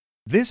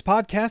This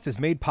podcast is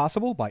made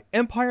possible by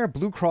Empire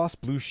Blue Cross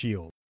Blue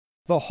Shield,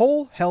 the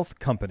whole health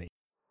company.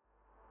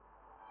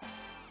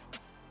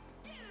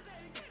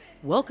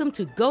 Welcome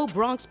to Go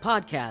Bronx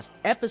Podcast,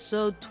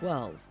 Episode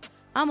 12.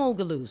 I'm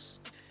Olga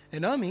Luce.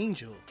 And I'm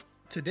Angel.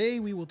 Today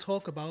we will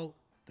talk about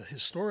the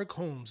historic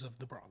homes of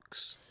the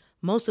Bronx.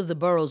 Most of the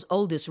borough's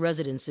oldest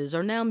residences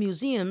are now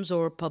museums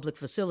or public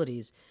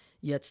facilities,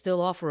 yet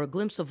still offer a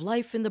glimpse of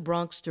life in the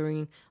Bronx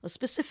during a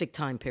specific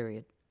time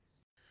period.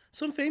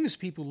 Some famous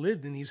people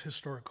lived in these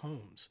historic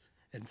homes.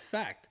 In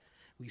fact,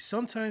 we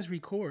sometimes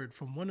record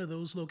from one of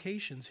those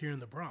locations here in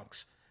the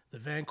Bronx, the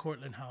Van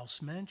Cortlandt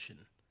House Mansion,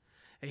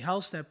 a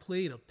house that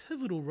played a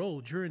pivotal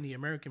role during the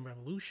American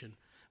Revolution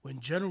when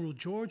General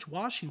George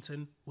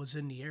Washington was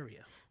in the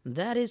area.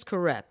 That is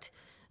correct.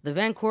 The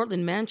Van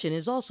Cortlandt Mansion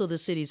is also the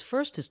city's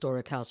first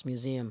historic house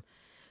museum.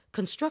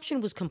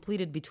 Construction was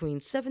completed between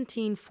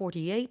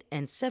 1748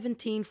 and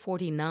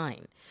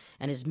 1749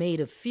 and is made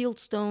of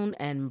fieldstone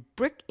and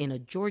brick in a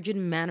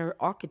Georgian manor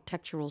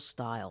architectural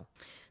style.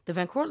 The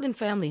Van Cortlandt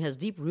family has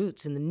deep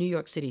roots in the New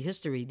York City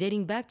history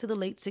dating back to the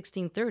late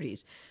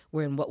 1630s,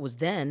 where in what was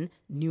then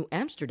New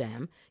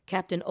Amsterdam,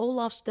 Captain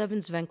Olaf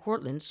Stevens Van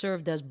Cortlandt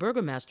served as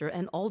burgomaster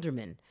and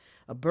alderman.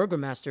 A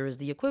burgomaster is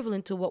the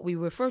equivalent to what we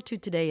refer to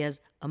today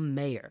as a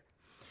mayor.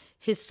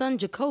 His son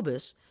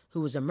Jacobus, who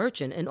was a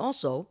merchant and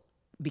also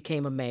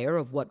became a mayor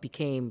of what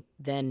became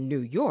then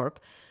New York,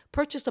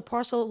 purchased a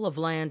parcel of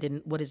land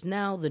in what is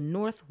now the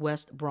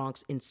Northwest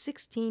Bronx in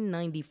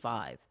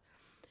 1695.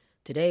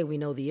 Today we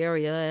know the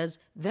area as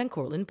Van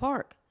Cortlandt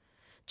Park.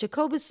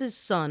 Jacobus's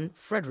son,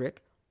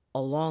 Frederick,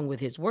 along with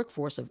his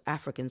workforce of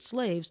African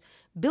slaves,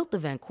 built the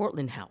Van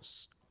Cortlandt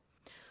House.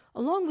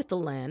 Along with the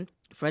land,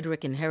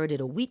 Frederick inherited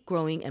a wheat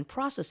growing and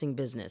processing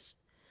business.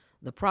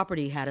 The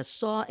property had a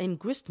saw and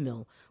grist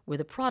mill where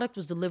the product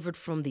was delivered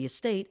from the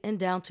estate and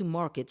down to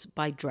markets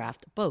by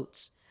draft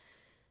boats.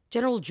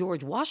 General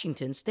George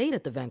Washington stayed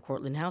at the Van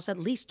Cortlandt House at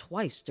least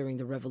twice during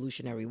the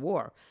Revolutionary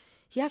War.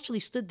 He actually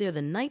stood there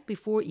the night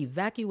before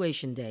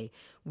Evacuation Day,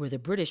 where the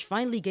British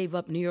finally gave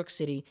up New York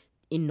City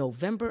in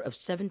November of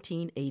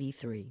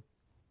 1783.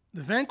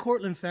 The Van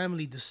Cortlandt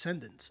family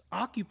descendants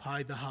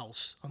occupied the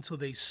house until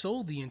they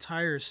sold the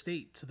entire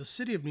estate to the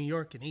city of New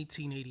York in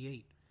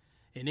 1888.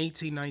 In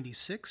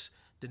 1896,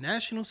 the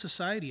National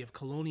Society of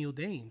Colonial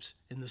Dames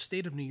in the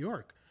state of New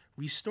York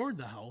restored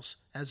the house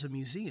as a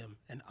museum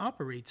and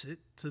operates it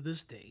to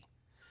this day.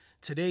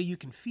 Today, you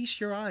can feast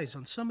your eyes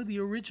on some of the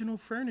original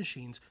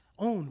furnishings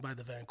owned by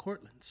the Van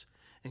Cortlandts,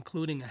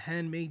 including a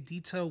handmade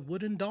detailed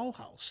wooden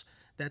dollhouse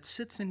that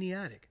sits in the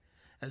attic,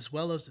 as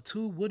well as the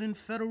two wooden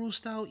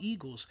Federal-style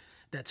eagles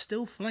that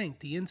still flank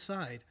the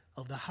inside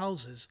of the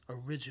house's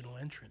original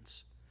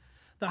entrance.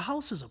 The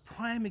house is a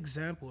prime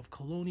example of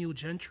colonial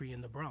gentry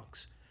in the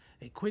Bronx.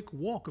 A quick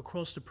walk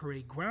across the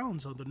parade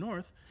grounds on the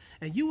north,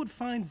 and you would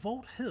find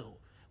Vault Hill,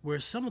 where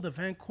some of the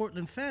Van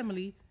Cortlandt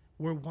family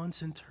were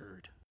once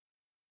interred.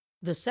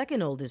 The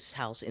second oldest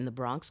house in the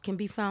Bronx can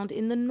be found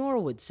in the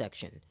Norwood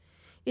section.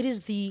 It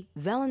is the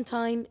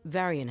Valentine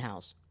Varian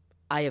House.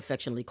 I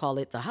affectionately call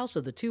it the House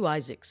of the Two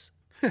Isaacs.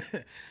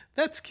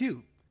 That's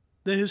cute.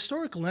 The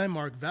historic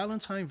landmark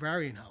Valentine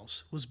Varian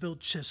House was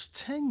built just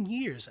 10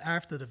 years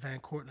after the Van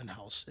Cortlandt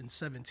House in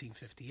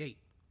 1758.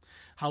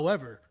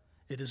 However,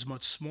 it is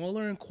much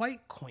smaller and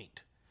quite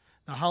quaint.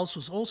 The house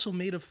was also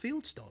made of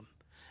fieldstone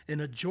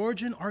in a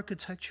Georgian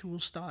architectural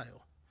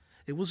style.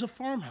 It was a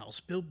farmhouse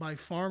built by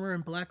farmer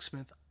and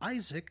blacksmith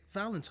Isaac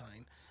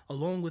Valentine,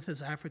 along with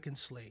his African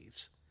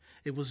slaves.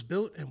 It was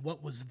built in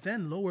what was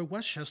then Lower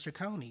Westchester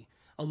County,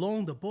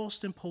 along the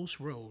Boston Post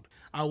Road,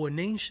 our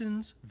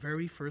nation's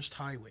very first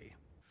highway.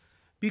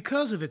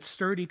 Because of its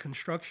sturdy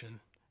construction,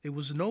 it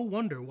was no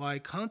wonder why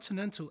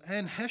Continental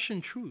and Hessian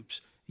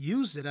troops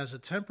used it as a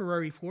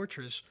temporary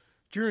fortress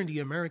during the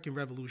American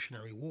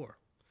Revolutionary War.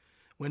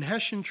 When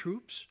Hessian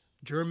troops,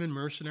 German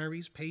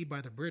mercenaries paid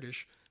by the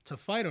British to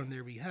fight on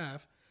their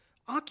behalf,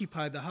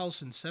 occupied the house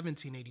in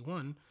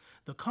 1781,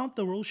 the Comte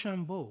de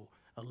Rochambeau,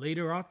 a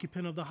later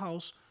occupant of the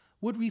house,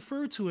 would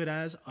refer to it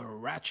as a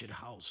ratchet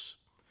house.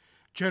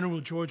 General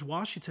George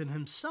Washington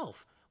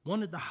himself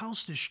wanted the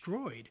house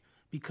destroyed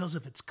because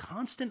of its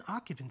constant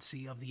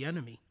occupancy of the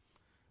enemy.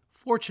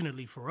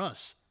 Fortunately for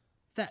us,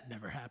 that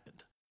never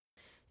happened.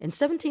 In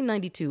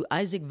 1792,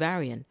 Isaac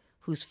Varian,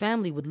 whose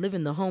family would live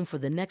in the home for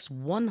the next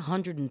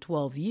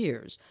 112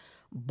 years,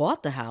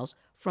 bought the house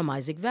from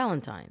Isaac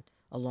Valentine,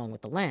 along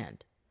with the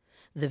land.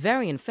 The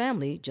Varian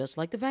family, just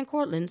like the Van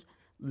Cortlandts,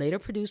 later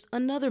produced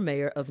another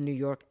mayor of New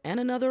York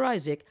and another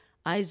Isaac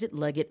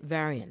Leggett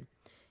Varian.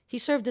 He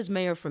served as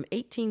mayor from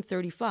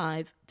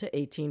 1835 to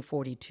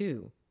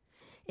 1842.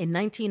 In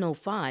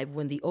 1905,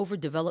 when the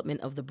overdevelopment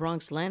of the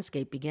Bronx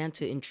landscape began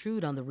to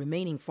intrude on the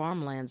remaining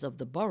farmlands of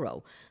the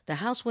borough, the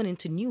house went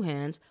into new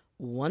hands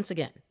once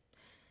again.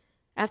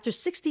 After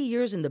 60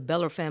 years in the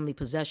Beller family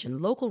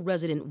possession, local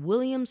resident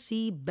William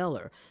C.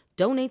 Beller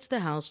donates the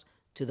house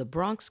to the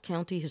Bronx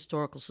County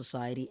Historical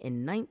Society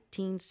in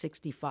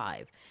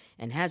 1965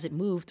 and has it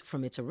moved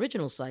from its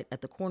original site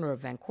at the corner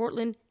of Van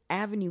Cortlandt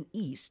Avenue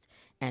East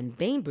and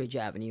Bainbridge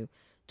Avenue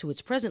to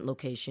its present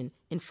location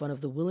in front of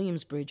the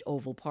Williamsbridge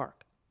Oval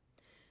Park.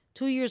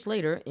 2 years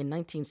later, in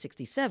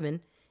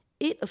 1967,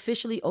 it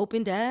officially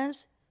opened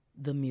as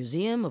the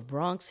Museum of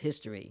Bronx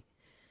History.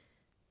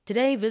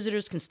 Today,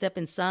 visitors can step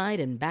inside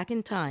and back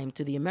in time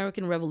to the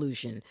American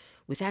Revolution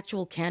with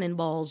actual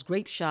cannonballs,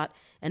 grape shot,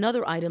 and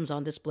other items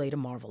on display to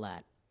marvel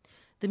at.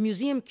 The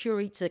museum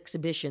curates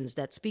exhibitions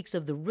that speaks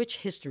of the rich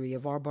history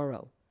of our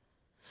borough.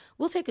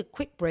 We'll take a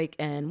quick break,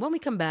 and when we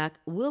come back,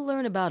 we'll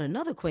learn about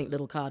another quaint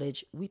little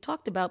cottage we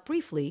talked about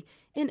briefly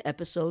in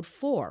episode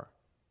 4.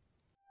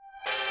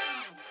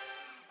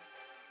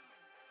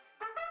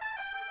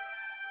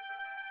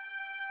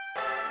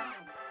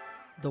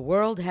 The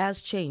world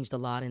has changed a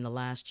lot in the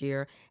last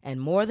year,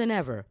 and more than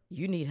ever,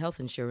 you need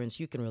health insurance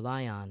you can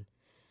rely on.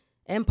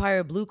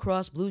 Empire Blue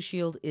Cross Blue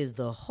Shield is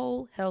the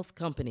whole health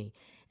company,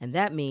 and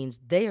that means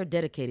they are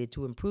dedicated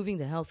to improving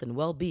the health and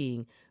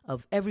well-being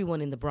of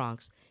everyone in the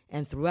Bronx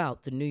and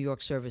throughout the New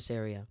York service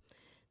area.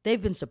 They've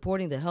been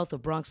supporting the health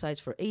of Bronxites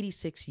for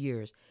 86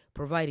 years,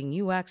 providing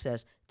you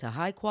access to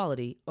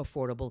high-quality,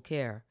 affordable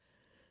care.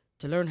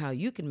 To learn how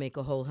you can make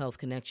a whole health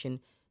connection,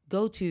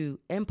 go to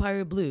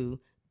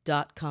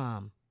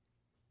empireblue.com.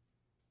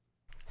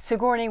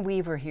 Sigourney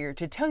Weaver here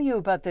to tell you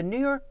about the New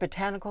York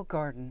Botanical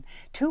Garden,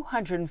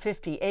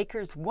 250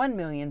 acres, 1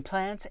 million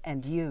plants,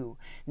 and you,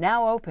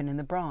 now open in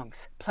the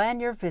Bronx. Plan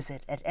your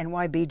visit at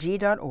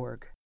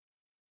nybg.org.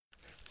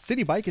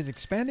 City Bike is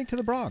expanding to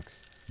the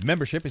Bronx.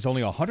 Membership is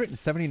only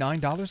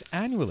 $179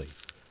 annually.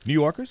 New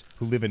Yorkers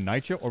who live in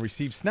NYCHA or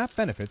receive SNAP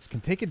benefits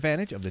can take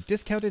advantage of the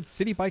discounted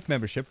City Bike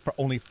membership for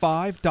only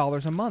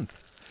 $5 a month.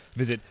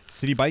 Visit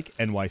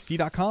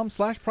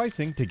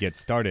citybikenyc.com/pricing to get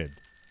started.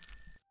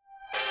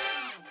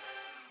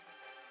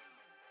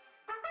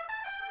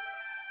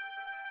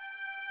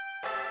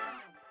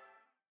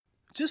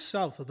 Just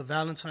south of the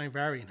Valentine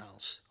Varian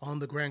House, on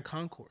the Grand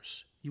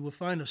Concourse, you will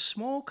find a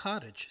small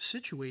cottage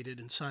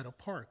situated inside a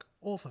park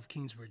off of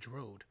Kingsbridge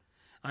Road.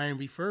 I am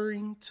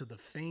referring to the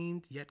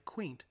famed yet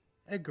quaint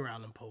Edgar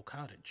Allan Poe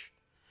Cottage.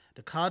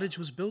 The cottage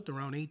was built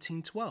around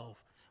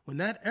 1812, when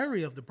that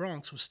area of the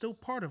Bronx was still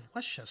part of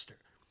Westchester,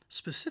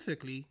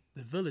 specifically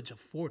the village of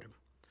Fordham.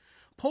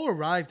 Poe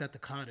arrived at the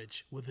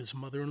cottage with his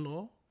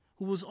mother-in-law,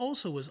 who was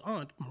also his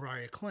aunt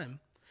Maria Clem,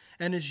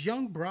 and his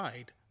young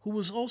bride, who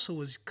was also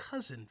his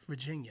cousin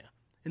Virginia,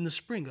 in the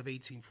spring of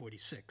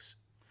 1846.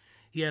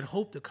 He had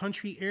hoped the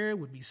country air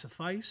would be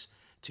suffice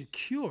to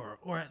cure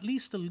or at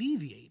least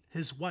alleviate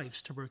his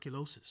wife's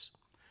tuberculosis.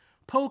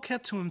 Poe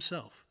kept to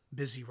himself,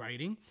 busy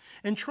writing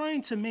and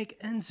trying to make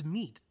ends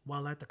meet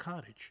while at the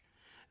cottage.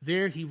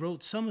 There he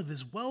wrote some of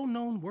his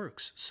well-known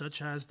works, such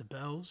as The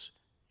Bells,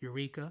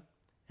 Eureka,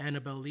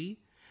 Annabel Lee,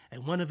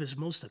 and one of his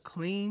most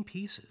acclaimed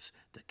pieces,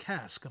 The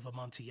Cask of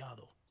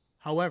Amontillado.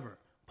 However,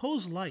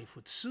 Poe's life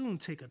would soon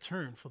take a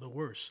turn for the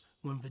worse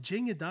when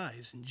Virginia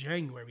dies in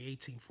January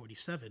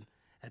 1847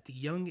 at the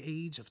young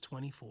age of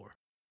 24.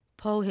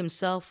 Poe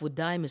himself would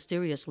die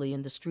mysteriously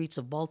in the streets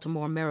of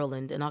Baltimore,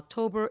 Maryland in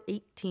October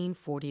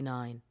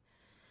 1849.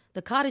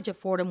 The cottage at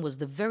Fordham was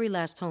the very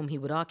last home he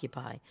would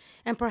occupy,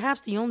 and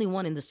perhaps the only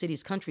one in the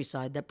city's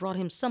countryside that brought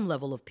him some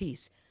level of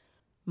peace.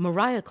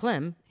 Maria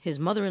Clem, his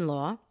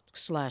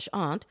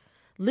mother-in-law/aunt,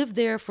 lived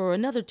there for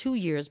another 2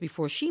 years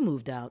before she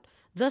moved out,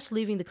 thus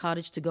leaving the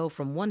cottage to go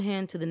from one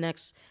hand to the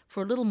next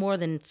for a little more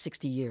than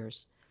 60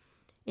 years.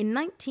 In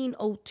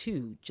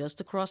 1902, just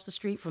across the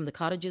street from the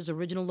cottage's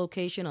original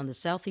location on the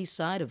southeast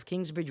side of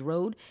Kingsbridge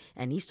Road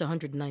and East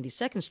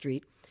 192nd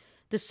Street,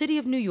 the city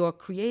of New York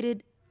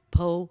created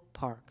Poe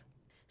Park.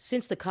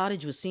 Since the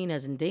cottage was seen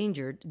as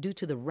endangered due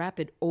to the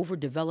rapid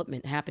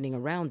overdevelopment happening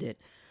around it,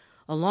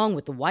 along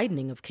with the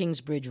widening of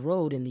Kingsbridge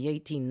Road in the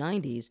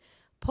 1890s,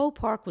 Poe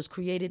Park was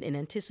created in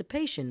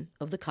anticipation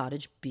of the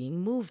cottage being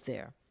moved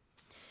there.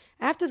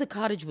 After the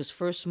cottage was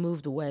first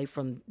moved away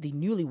from the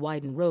newly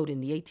widened road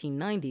in the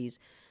 1890s,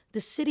 the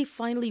city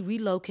finally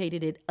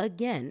relocated it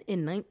again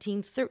in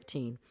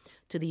 1913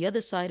 to the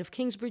other side of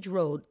Kingsbridge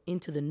Road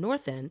into the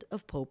north end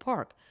of Poe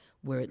Park,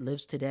 where it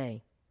lives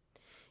today.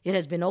 It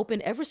has been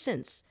open ever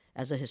since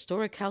as a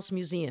historic house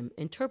museum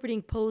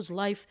interpreting Poe's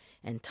life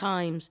and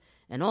times,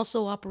 and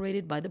also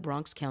operated by the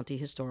Bronx County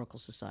Historical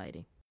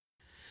Society.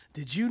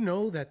 Did you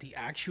know that the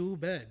actual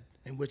bed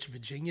in which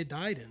Virginia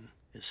died in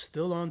is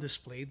still on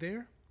display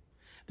there?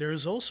 There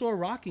is also a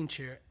rocking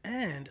chair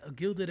and a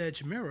gilded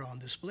edge mirror on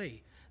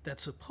display that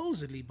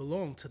supposedly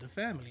belonged to the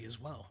family as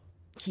well.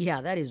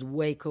 Yeah, that is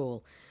way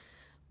cool.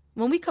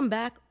 When we come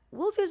back,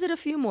 we'll visit a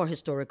few more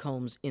historic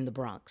homes in the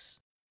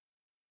Bronx.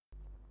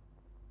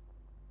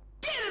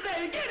 Get it,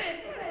 baby, get it!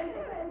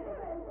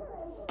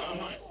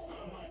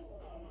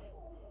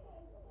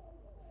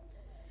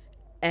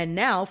 And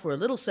now for a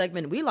little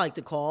segment we like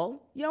to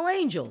call Yo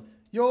Angel.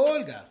 Yo,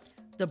 Olga.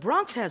 The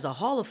Bronx has a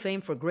Hall of Fame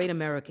for great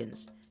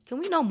Americans. Can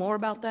we know more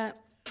about that?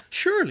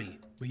 Surely,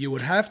 but you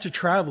would have to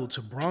travel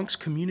to Bronx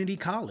Community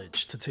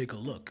College to take a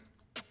look.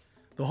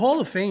 The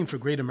Hall of Fame for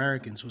Great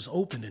Americans was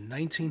opened in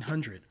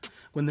 1900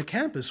 when the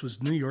campus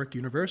was New York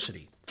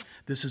University.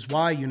 This is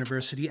why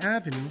University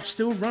Avenue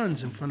still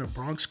runs in front of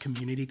Bronx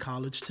Community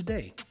College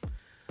today.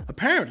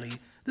 Apparently,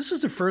 this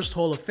is the first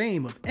Hall of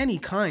Fame of any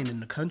kind in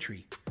the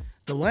country.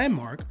 The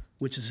landmark,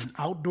 which is an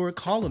outdoor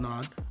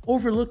colonnade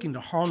overlooking the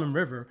Harlem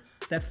River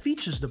that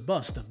features the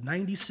bust of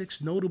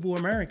 96 notable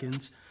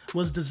Americans,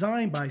 was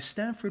designed by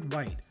Stanford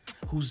White,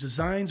 whose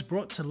designs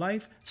brought to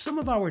life some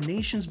of our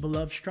nation's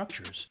beloved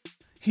structures.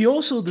 He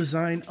also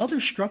designed other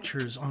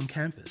structures on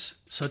campus,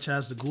 such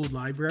as the Gould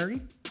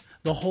Library,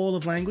 the Hall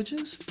of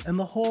Languages, and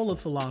the Hall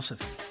of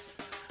Philosophy.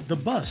 The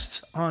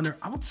busts honor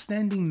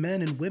outstanding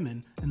men and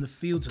women in the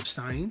fields of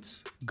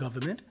science,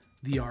 government,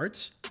 the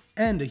arts,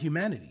 and the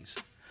humanities.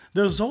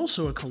 There's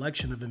also a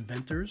collection of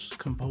inventors,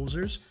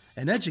 composers,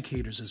 and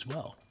educators as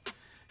well.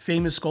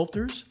 Famous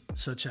sculptors,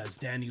 such as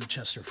Daniel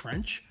Chester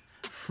French,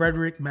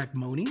 Frederick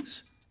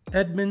MacMonnies,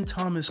 Edmund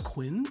Thomas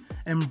Quinn,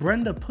 and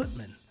Brenda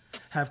Putman,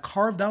 have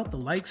carved out the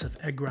likes of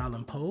Edgar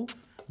Allan Poe,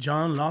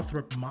 John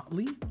Lothrop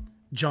Motley,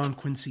 John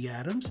Quincy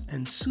Adams,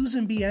 and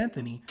Susan B.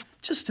 Anthony,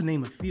 just to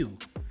name a few.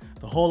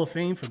 The Hall of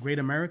Fame for Great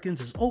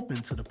Americans is open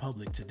to the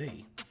public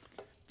today.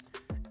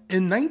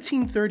 In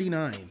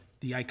 1939,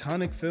 the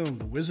iconic film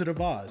The Wizard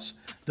of Oz,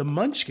 the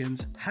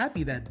Munchkins,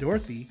 happy that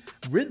Dorothy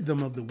rid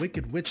them of the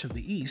Wicked Witch of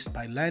the East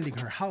by landing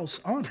her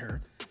house on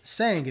her,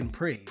 sang in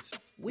praise.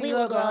 We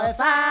will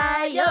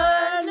glorify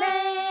your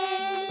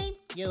name.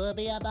 You will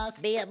be a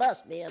bus, be a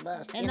bus, be a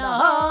bus in the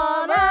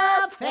Hall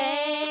of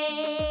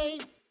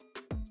Fame.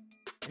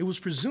 It was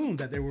presumed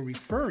that they were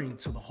referring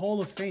to the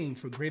Hall of Fame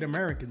for Great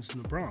Americans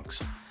in the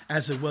Bronx,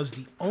 as it was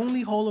the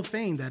only Hall of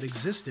Fame that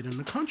existed in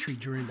the country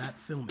during that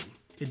filming.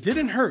 It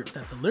didn't hurt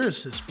that the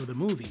lyricist for the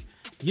movie,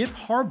 Yip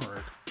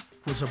Harburg,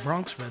 was a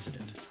Bronx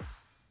resident.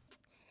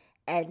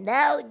 And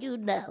now you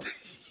know.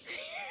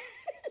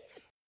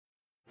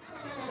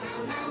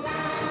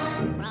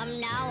 From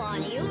now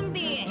on, you'll be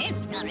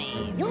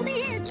history. You'll be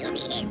his. You'll be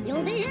his.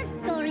 You'll be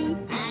history.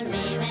 And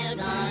we will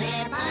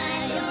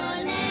glorify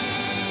your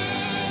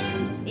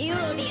name.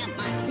 You'll be a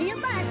bus. Be a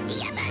bus.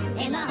 Be a bus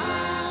in the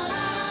Hall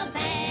of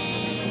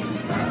Fame.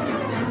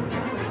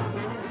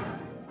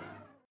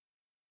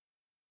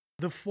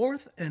 The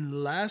fourth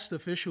and last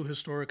official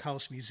historic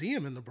house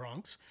museum in the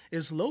Bronx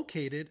is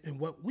located in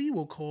what we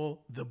will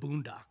call the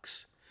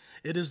Boondocks.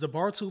 It is the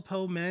Bartow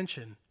Pell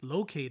Mansion,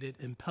 located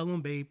in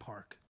Pelham Bay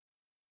Park.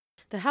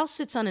 The house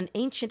sits on an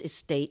ancient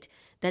estate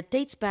that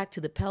dates back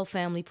to the Pell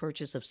family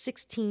purchase of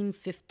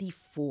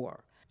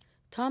 1654.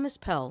 Thomas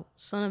Pell,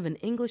 son of an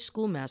English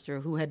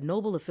schoolmaster who had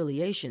noble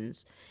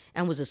affiliations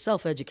and was a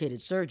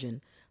self-educated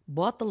surgeon,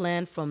 bought the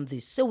land from the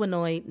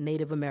Siwanoy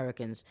Native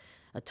Americans,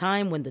 a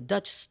time when the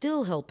Dutch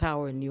still held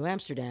power in New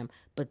Amsterdam,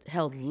 but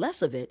held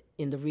less of it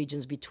in the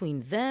regions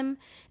between them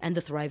and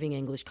the thriving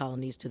English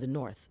colonies to the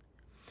north.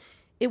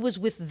 It was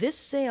with this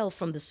sale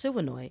from the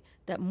Siwanoy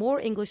that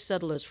more English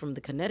settlers from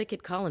the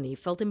Connecticut colony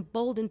felt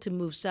emboldened to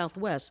move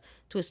southwest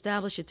to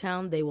establish a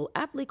town they will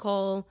aptly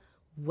call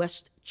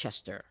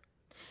Westchester.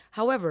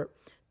 However,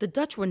 the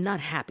Dutch were not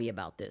happy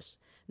about this.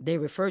 They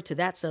referred to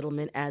that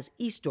settlement as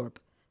Eastdorp,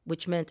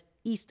 which meant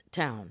East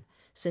Town,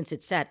 since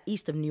it sat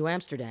east of New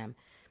Amsterdam,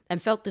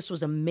 and felt this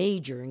was a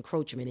major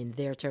encroachment in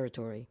their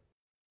territory.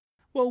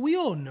 Well, we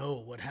all know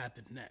what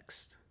happened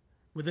next.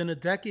 Within a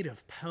decade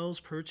of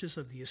Pell's purchase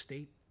of the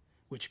estate,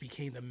 which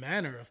became the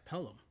Manor of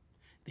Pelham,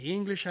 the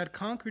English had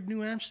conquered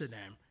New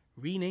Amsterdam,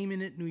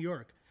 renaming it New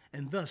York,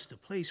 and thus the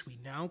place we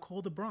now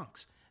call the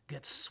Bronx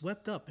gets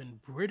swept up in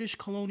British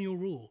colonial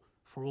rule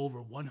for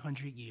over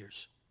 100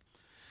 years.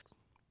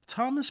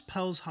 Thomas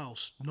Pell's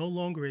house no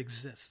longer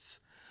exists,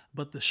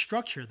 but the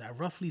structure that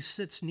roughly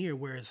sits near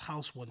where his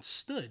house once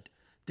stood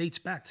dates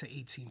back to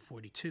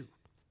 1842.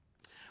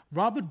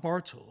 Robert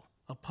Bartow,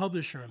 a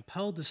publisher and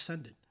Pell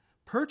descendant,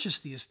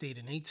 purchased the estate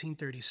in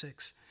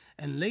 1836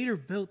 and later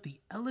built the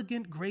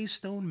elegant gray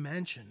stone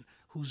mansion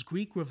whose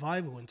Greek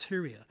Revival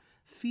interior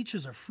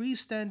features a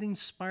freestanding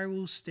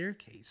spiral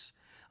staircase,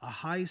 a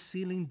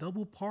high-ceiling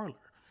double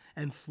parlor,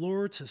 and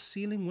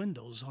floor-to-ceiling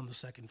windows on the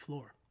second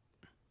floor.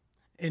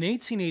 In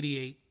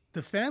 1888,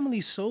 the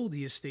family sold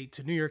the estate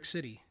to New York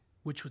City,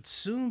 which would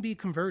soon be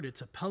converted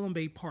to Pelham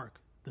Bay Park,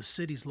 the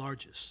city's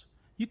largest.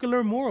 You can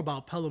learn more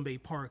about Pelham Bay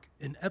Park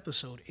in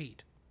episode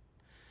 8.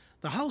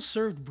 The house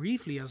served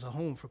briefly as a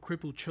home for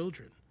crippled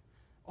children,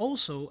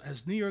 also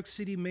as New York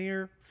City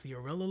Mayor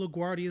Fiorello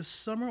LaGuardia's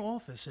summer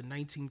office in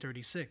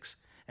 1936,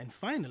 and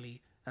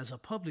finally as a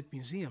public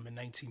museum in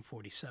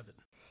 1947.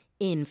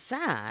 In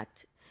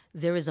fact,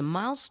 there is a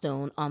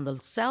milestone on the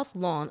south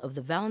lawn of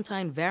the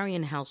Valentine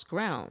Varian House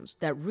grounds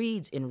that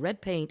reads in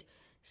red paint,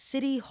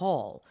 City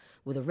Hall,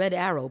 with a red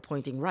arrow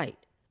pointing right.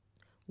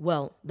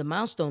 Well, the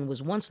milestone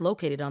was once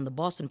located on the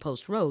Boston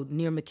Post Road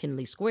near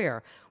McKinley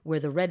Square, where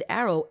the red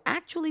arrow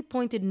actually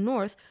pointed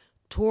north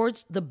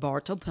towards the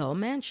Bartow Pell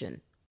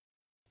Mansion.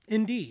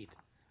 Indeed.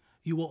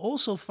 You will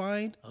also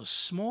find a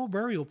small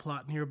burial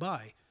plot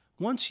nearby,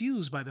 once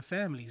used by the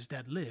families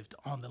that lived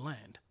on the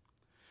land.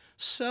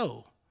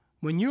 So,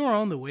 when you are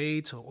on the way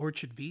to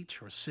Orchard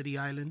Beach or City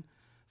Island,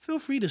 feel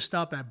free to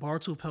stop at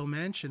Bartow Pell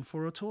Mansion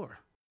for a tour.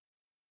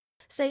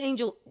 Say,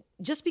 Angel,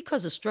 just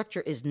because a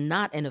structure is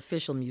not an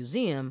official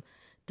museum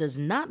does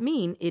not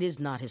mean it is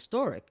not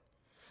historic.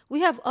 We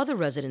have other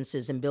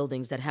residences and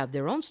buildings that have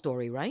their own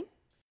story, right?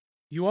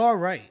 You are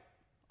right.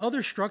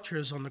 Other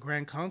structures on the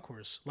Grand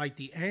Concourse, like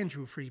the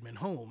Andrew Friedman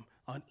home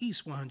on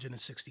East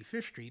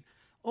 165th Street,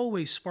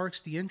 always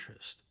sparks the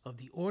interest of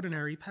the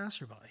ordinary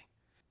passerby.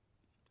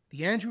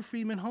 The Andrew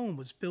Friedman home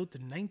was built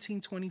in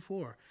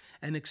 1924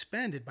 and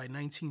expanded by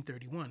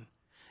 1931.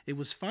 It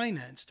was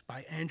financed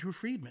by Andrew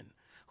Friedman,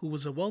 who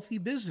was a wealthy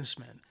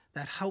businessman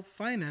that helped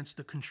finance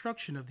the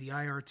construction of the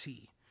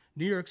IRT,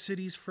 New York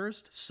City's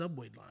first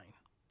subway line.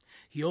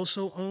 He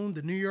also owned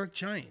the New York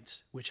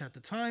Giants, which at the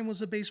time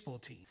was a baseball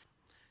team.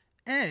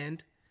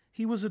 And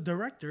he was a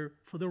director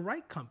for the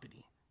Wright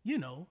Company,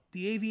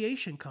 the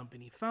aviation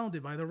company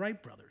founded by the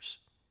Wright brothers.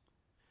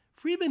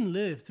 Friedman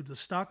lived through the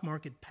stock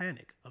market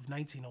panic of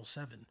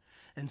 1907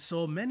 and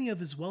saw many of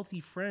his wealthy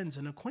friends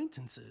and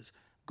acquaintances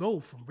go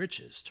from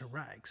riches to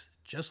rags,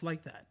 just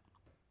like that.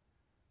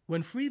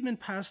 When Friedman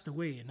passed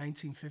away in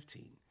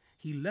 1915,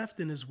 he left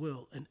in his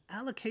will an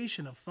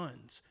allocation of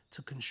funds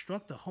to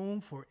construct a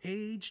home for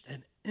aged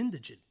and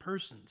indigent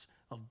persons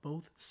of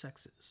both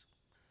sexes.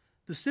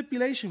 The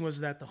stipulation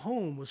was that the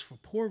home was for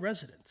poor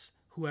residents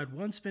who had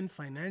once been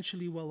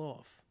financially well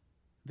off.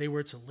 They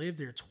were to live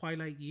their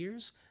twilight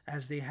years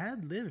as they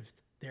had lived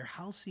their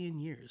halcyon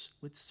years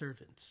with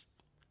servants.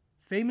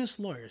 Famous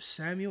lawyer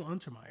Samuel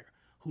Untermeyer,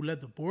 who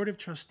led the Board of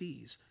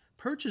Trustees,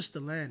 purchased the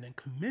land and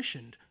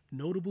commissioned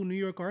notable New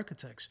York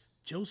architects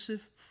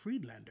Joseph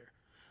Friedlander,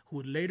 who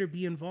would later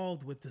be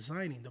involved with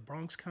designing the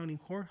Bronx County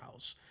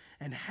Courthouse,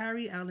 and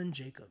Harry Allen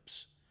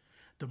Jacobs.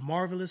 The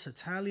marvelous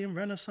Italian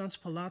Renaissance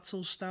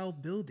palazzo-style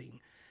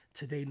building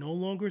today no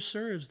longer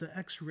serves the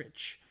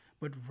ex-rich,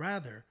 but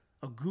rather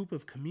a group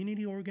of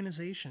community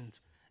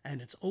organizations,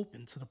 and it's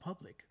open to the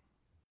public.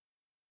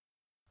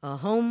 A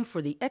home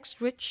for the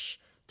ex-rich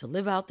to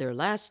live out their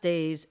last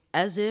days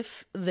as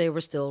if they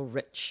were still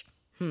rich.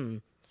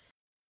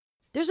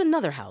 There's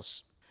another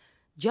house.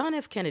 John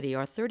F. Kennedy,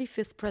 our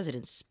 35th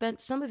president,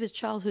 spent some of his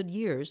childhood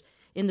years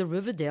in the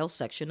Riverdale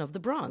section of the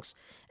Bronx,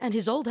 and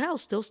his old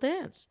house still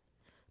stands.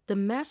 The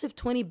massive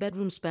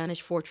 20-bedroom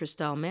Spanish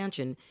fortress-style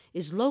mansion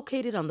is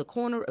located on the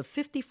corner of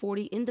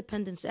 5040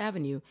 Independence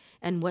Avenue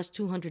and West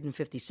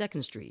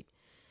 252nd Street.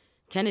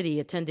 Kennedy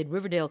attended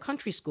Riverdale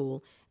Country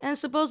School and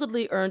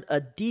supposedly earned a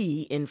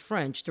D in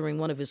French during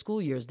one of his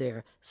school years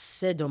there.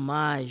 C'est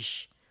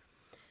dommage.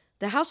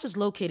 The house is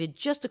located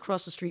just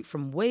across the street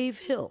from Wave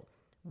Hill,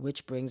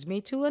 which brings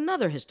me to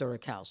another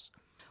historic house.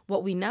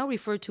 What we now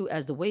refer to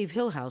as the Wave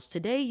Hill House,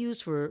 today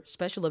used for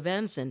special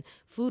events and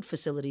food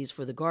facilities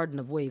for the Garden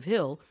of Wave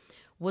Hill,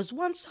 was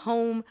once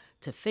home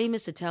to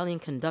famous Italian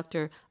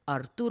conductor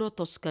Arturo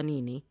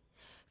Toscanini,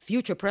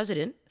 future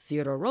President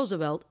Theodore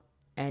Roosevelt,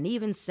 and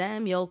even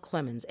Samuel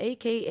Clemens,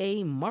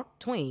 a.k.a. Mark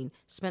Twain,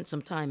 spent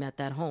some time at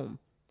that home.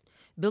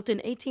 Built in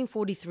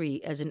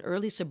 1843 as an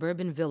early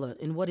suburban villa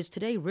in what is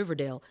today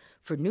Riverdale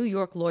for New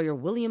York lawyer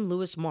William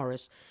Lewis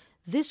Morris,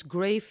 this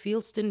gray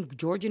Fieldston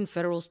Georgian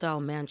federal-style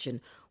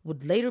mansion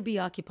would later be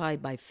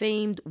occupied by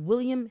famed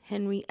William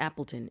Henry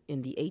Appleton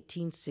in the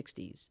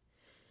 1860s.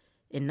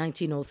 In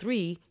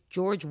 1903,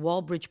 George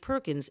Walbridge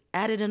Perkins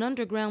added an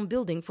underground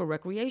building for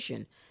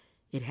recreation.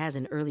 It has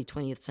an early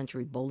 20th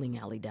century bowling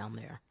alley down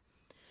there.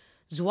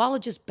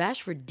 Zoologist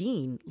Bashford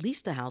Dean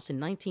leased the house in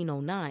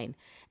 1909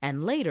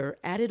 and later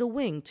added a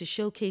wing to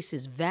showcase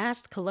his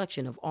vast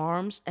collection of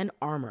arms and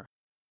armor.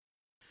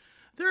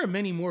 There are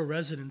many more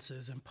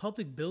residences and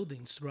public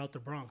buildings throughout the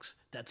Bronx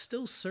that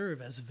still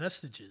serve as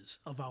vestiges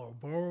of our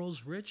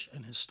borough's rich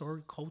and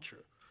historic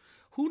culture.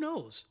 Who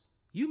knows?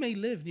 You may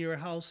live near a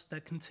house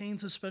that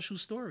contains a special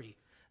story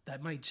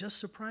that might just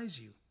surprise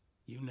you.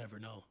 You never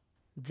know.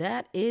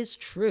 That is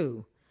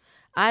true.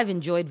 I've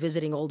enjoyed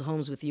visiting old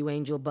homes with you,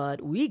 Angel,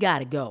 but we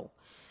gotta go.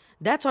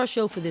 That's our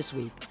show for this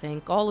week.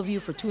 Thank all of you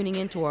for tuning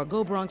in to our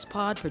Go Bronx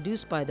pod,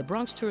 produced by the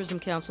Bronx Tourism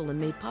Council and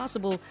made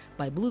possible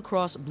by Blue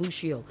Cross Blue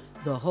Shield,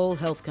 the whole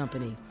health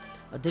company.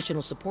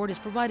 Additional support is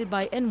provided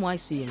by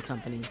NYC &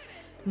 Company.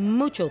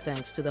 Mucho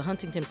thanks to the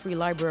Huntington Free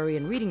Library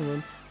and Reading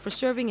Room for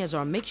serving as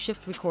our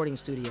makeshift recording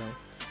studio.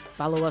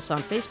 Follow us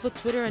on Facebook,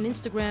 Twitter, and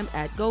Instagram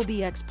at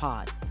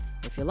GoBXPod.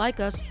 If you like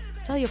us,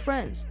 tell your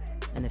friends.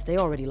 And if they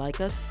already like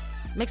us,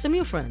 make some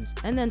new friends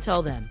and then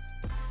tell them.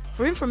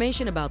 For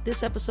information about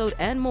this episode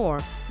and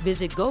more,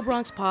 visit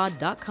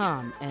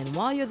GoBronxPod.com, and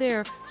while you're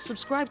there,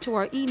 subscribe to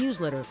our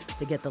e-newsletter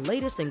to get the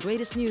latest and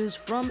greatest news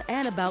from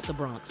and about the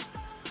Bronx.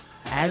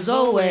 As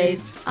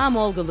always, I'm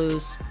Olga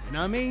Luce. And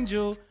I'm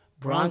Angel.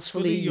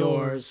 Bronxfully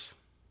yours.